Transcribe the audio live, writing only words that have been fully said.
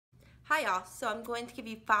Hi y'all, so I'm going to give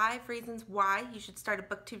you 5 reasons why you should start a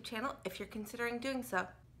booktube channel if you're considering doing so.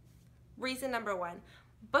 Reason number 1,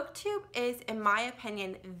 booktube is, in my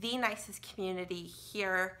opinion, the nicest community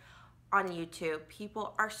here on YouTube.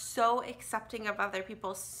 People are so accepting of other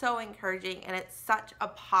people, so encouraging, and it's such a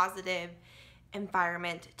positive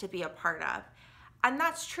environment to be a part of. And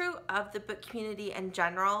that's true of the book community in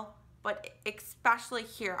general, but especially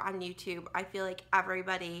here on YouTube, I feel like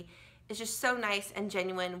everybody is just so nice and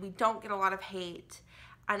genuine. We don't get a lot of hate,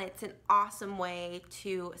 and it's an awesome way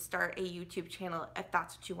to start a YouTube channel if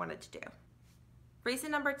that's what you wanted to do.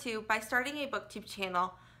 Reason number 2, by starting a booktube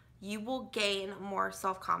channel, you will gain more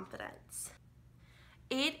self-confidence.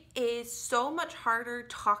 It is so much harder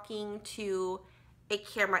talking to a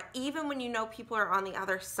camera, even when you know people are on the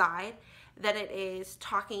other side, than it is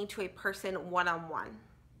talking to a person one-on-one.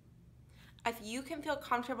 If you can feel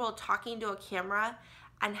comfortable talking to a camera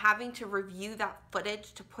and having to review that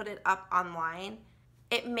footage to put it up online,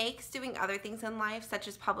 it makes doing other things in life, such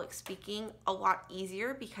as public speaking, a lot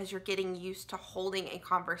easier because you're getting used to holding a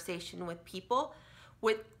conversation with people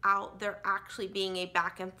without there actually being a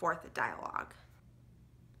back and forth dialogue.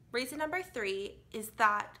 Reason number 3 is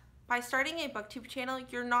that by starting a booktube channel,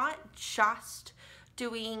 you're not just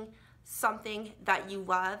doing something that you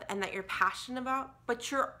love and that you're passionate about,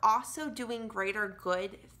 but you're also doing greater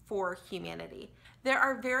good for humanity. There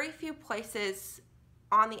are very few places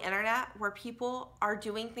on the internet where people are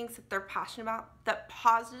doing things that they're passionate about that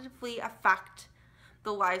positively affect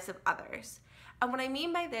the lives of others. And what I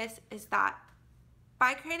mean by this is that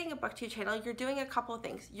by creating a booktube channel, you're doing a couple of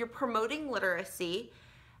things. You're promoting literacy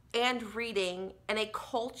and reading in a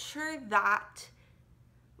culture that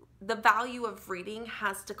the value of reading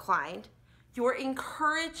has declined. You're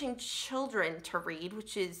encouraging children to read,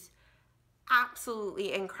 which is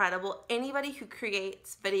absolutely incredible. Anybody who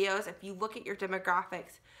creates videos, if you look at your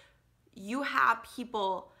demographics, you have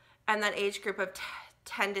people in that age group of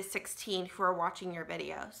 10 to 16 who are watching your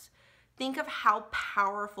videos. Think of how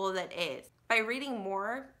powerful that is. By reading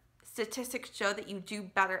more, statistics show that you do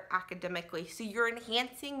better academically, so you're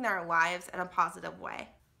enhancing their lives in a positive way.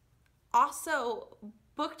 Also,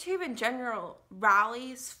 booktube in general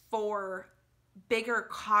rallies for bigger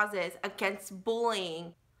causes against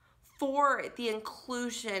bullying, for the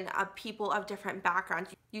inclusion of people of different backgrounds.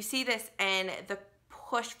 You see this in the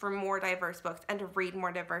push for more diverse books and to read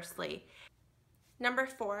more diversely. Number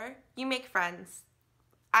 4, you make friends.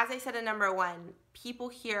 As I said in number 1, people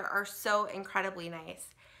here are so incredibly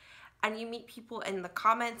nice. And you meet people in the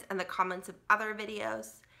comments and the comments of other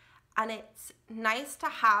videos. And it's nice to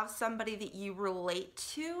have somebody that you relate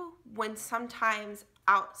to when sometimes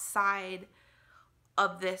outside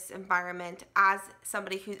of this environment, as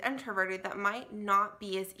somebody who's introverted, that might not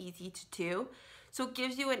be as easy to do. So it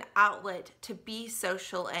gives you an outlet to be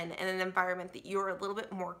social in an environment that you're a little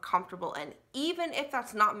bit more comfortable in, even if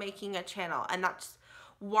that's not making a channel and that's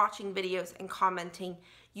watching videos and commenting.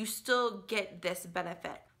 You still get this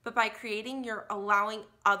benefit. But by creating, you're allowing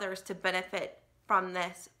others to benefit from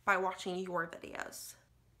this by watching your videos.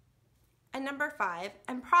 And number 5,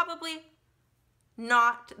 and probably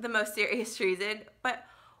not the most serious reason, but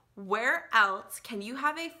where else can you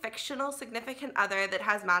have a fictional significant other that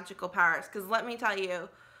has magical powers? Because let me tell you,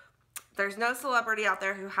 there's no celebrity out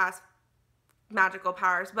there who has magical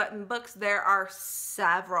powers, but in books there are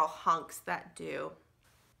several hunks that do.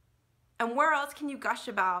 And where else can you gush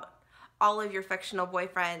about all of your fictional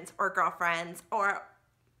boyfriends or girlfriends or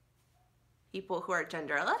people who are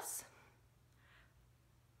genderless?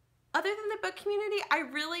 Other than the book community, I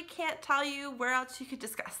really can't tell you where else you could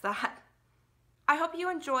discuss that. I hope you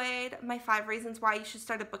enjoyed my 5 reasons why you should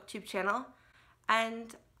start a booktube channel,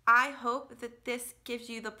 and I hope that this gives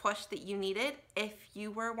you the push that you needed if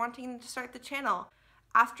you were wanting to start the channel.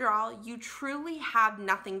 After all, you truly have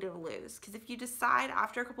nothing to lose, because if you decide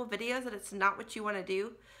after a couple videos that it's not what you want to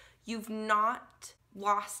do, you've not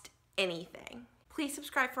lost anything. Please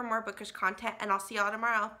subscribe for more bookish content, and I'll see y'all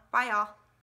tomorrow. Bye, y'all.